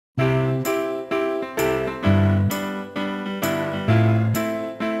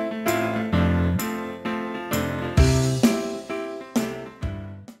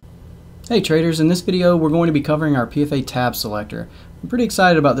Hey traders, in this video we're going to be covering our PFA Tab Selector. I'm pretty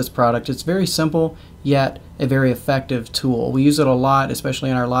excited about this product. It's very simple yet a very effective tool. We use it a lot, especially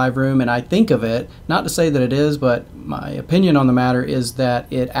in our live room, and I think of it, not to say that it is, but my opinion on the matter is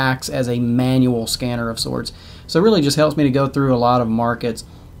that it acts as a manual scanner of sorts. So it really just helps me to go through a lot of markets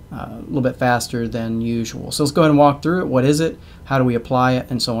a little bit faster than usual. So let's go ahead and walk through it. What is it? How do we apply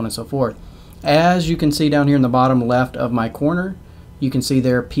it? And so on and so forth. As you can see down here in the bottom left of my corner, you can see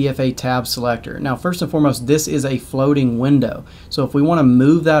there PFA Tab Selector. Now first and foremost, this is a floating window. So if we want to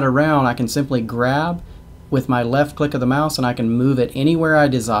move that around, I can simply grab with my left click of the mouse and I can move it anywhere I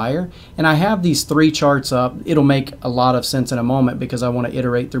desire. And I have these three charts up. It'll make a lot of sense in a moment because I want to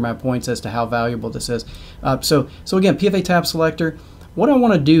iterate through my points as to how valuable this is. So again, PFA Tab Selector. What I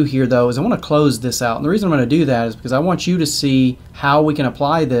want to do here though is I want to close this out. And the reason I'm going to do that is because I want you to see how we can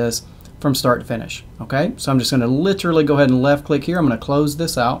apply this from start to finish. Okay, so I'm just going to literally go ahead and left click here. I'm going to close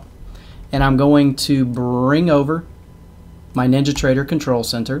this out and I'm going to bring over my NinjaTrader Control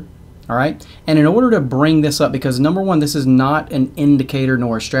Center. All right, and in order to bring this up, because number one, this is not an indicator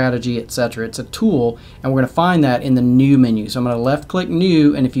nor a strategy, etc. It's a tool, and we're going to find that in the new menu. So I'm going to left click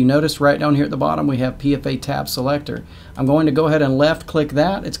new, and if you notice right down here at the bottom we have PFA Tab Selector. I'm going to go ahead and left click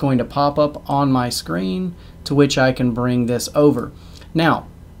that. It's going to pop up on my screen to which I can bring this over. Now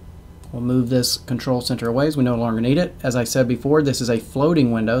we'll move this control center away as we no longer need it. As I said before, this is a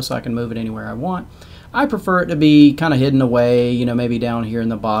floating window, so I can move it anywhere I want. I prefer it to be kind of hidden away, you know, maybe down here in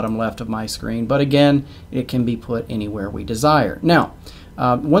the bottom left of my screen, but again, it can be put anywhere we desire. Now,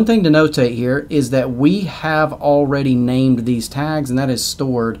 one thing to notate here is that we have already named these tags, and that is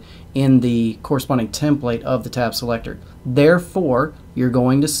stored in the corresponding template of the tab selector. Therefore, you're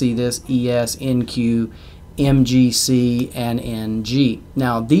going to see this ES, NQ, MGC, and NG.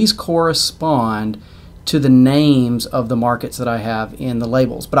 Now, these correspond to the names of the markets that I have in the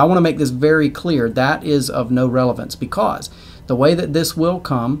labels. But I want to make this very clear. That is of no relevance because the way that this will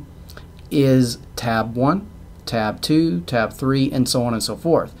come is tab 1, tab 2, tab 3, and so on and so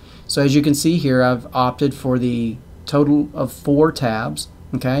forth. So as you can see here, I've opted for the total of 4 tabs.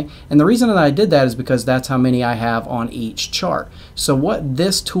 Okay, and the reason that I did that is because that's how many I have on each chart. So what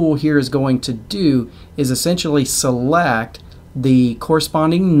this tool here is going to do is essentially select the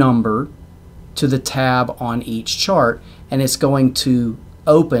corresponding number to the tab on each chart, and it's going to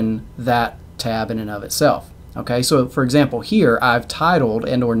open that tab in and of itself. Okay, so for example here I've titled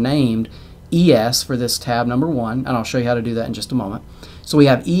and or named ES for this tab number 1, and I'll show you how to do that in just a moment. So we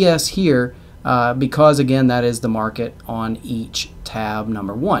have ES here because again that is the market on each tab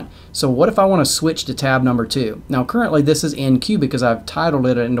number 1. So what if I want to switch to tab number 2? Now currently this is NQ because I've titled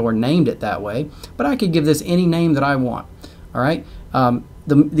it and or named it that way, but I could give this any name that I want. All right.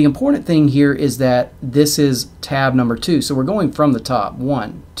 The important thing here is that this is tab number 2, so we're going from the top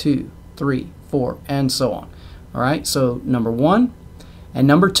 1, 2, 3, 4, and so on. All right, so number 1 and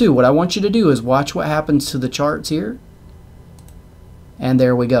number 2. What I want you to do is watch what happens to the charts here, and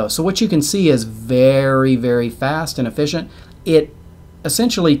there we go. So what you can see is very, very fast and efficient. It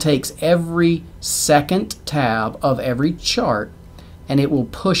essentially takes every second tab of every chart and it will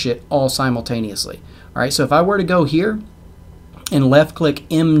push it all simultaneously. All right, so if I were to go here and left click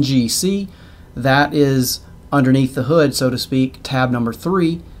MGC, that is underneath the hood, so to speak, tab number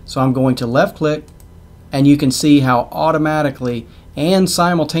 3. So I'm going to left click, and you can see how automatically and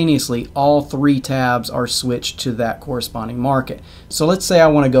simultaneously all 3 tabs are switched to that corresponding market. So let's say I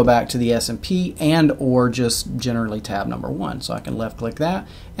want to go back to the S&P and or just generally tab number 1. So I can left click that,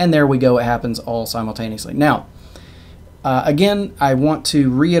 and there we go, it happens all simultaneously. Now again, I want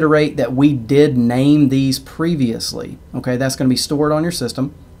to reiterate that we did name these previously. Okay, that's going to be stored on your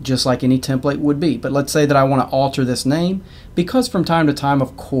system just like any template would be. But let's say that I want to alter this name because from time to time,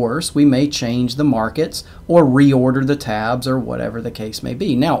 of course, we may change the markets or reorder the tabs or whatever the case may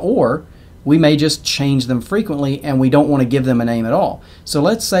be. Now, or we may just change them frequently and we don't want to give them a name at all. So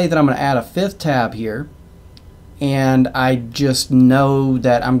let's say that I'm going to add a 5th tab here, and I just know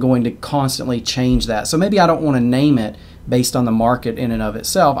that I'm going to constantly change that. So maybe I don't want to name it based on the market in and of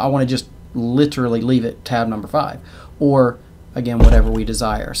itself. I want to just literally leave it tab number 5, or again whatever we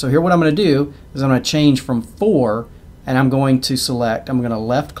desire. So here what I'm going to do is I'm going to change from 4 and I'm going to select, I'm going to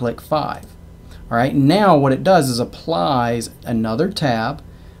left click 5. All right, now what it does is applies another tab.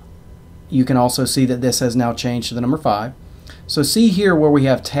 You can also see that this has now changed to the number 5. So see here where we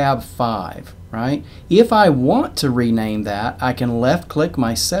have tab 5, right? If I want to rename that, I can left click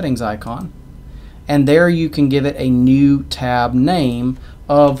my settings icon, and there you can give it a new tab name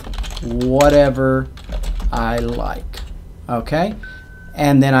of whatever I like. Okay,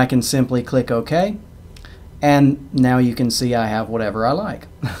 and then I can simply click OK, and now you can see I have whatever I like.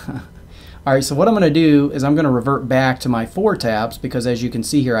 All right, so what I'm going to do is I'm going to revert back to my 4 tabs because as you can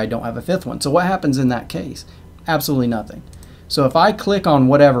see here, I don't have a 5th one. So what happens in that case? Absolutely nothing. So if I click on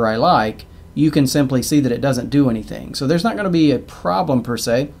whatever I like, you can simply see that it doesn't do anything. So there's not going to be a problem per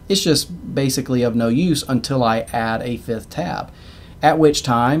se. It's just basically of no use until I add a 5th tab, at which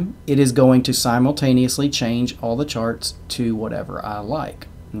time it is going to simultaneously change all the charts to whatever I like.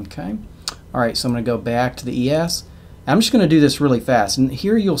 Okay. All right, so I'm going to go back to the ES. I'm just going to do this really fast, and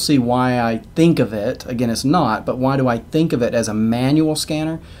here you'll see why I think of it, again it's not, but why do I think of it as a manual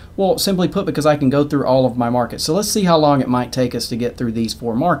scanner? Well, simply put, because I can go through all of my markets. So let's see how long it might take us to get through these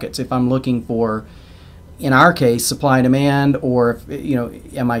 4 markets. If I'm looking for, in our case, supply and demand, or if, you know,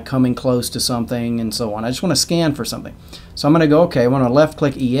 am I coming close to something and so on. I just want to scan for something. So I'm going to go, okay, I want to left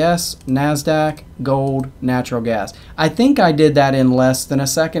click ES, NASDAQ, gold, natural gas. I think I did that in less than a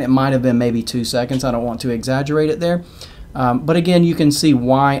second. It might have been maybe 2 seconds. I don't want to exaggerate it there. But again, you can see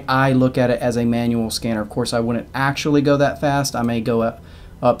why I look at it as a manual scanner. Of course, I wouldn't actually go that fast. I may go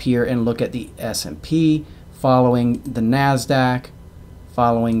up here and look at the S&P, following the NASDAQ,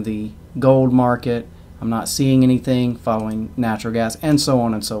 following the gold market. I'm not seeing anything, following natural gas, and so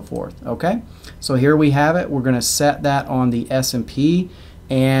on and so forth. Okay, so here we have it. We're going to set that on the S&P,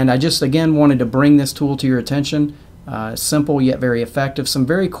 and I just again wanted to bring this tool to your attention. Simple yet very effective. Some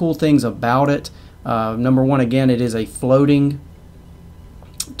very cool things about it. Number one, again, it is a floating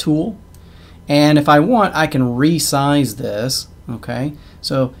tool, and if I want, I can resize this. Okay,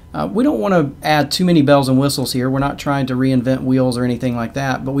 so we don't want to add too many bells and whistles here. We're not trying to reinvent wheels or anything like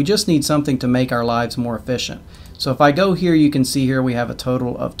that, but we just need something to make our lives more efficient. So if I go here, you can see here we have a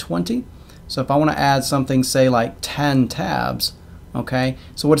total of 20. So if I want to add something, say like 10 tabs, okay,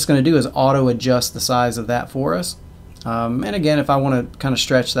 so what it's going to do is auto adjust the size of that for us. And again, if I want to kind of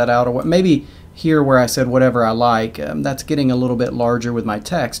stretch that out, or what, maybe here where I said whatever I like, that's getting a little bit larger with my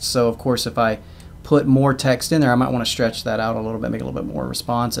text. So of course, if I put more text in there, I might want to stretch that out a little bit, make it a little bit more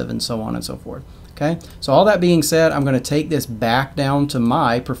responsive, and so on and so forth. Okay, so all that being said, I'm going to take this back down to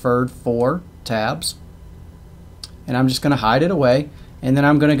my preferred 4 tabs, and I'm just going to hide it away, and then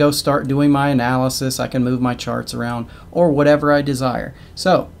I'm going to go start doing my analysis. I can move my charts around or whatever I desire.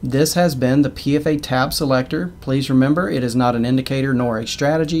 So this has been the PFA Tab Selector. Please remember, it is not an indicator nor a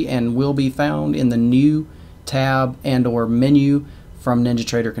strategy, and will be found in the new tab and or menu from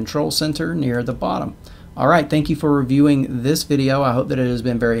NinjaTrader Control Center near the bottom. All right, thank you for reviewing this video. I hope that it has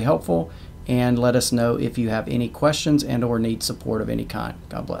been very helpful, and let us know if you have any questions and or need support of any kind.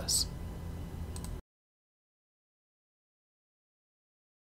 God bless.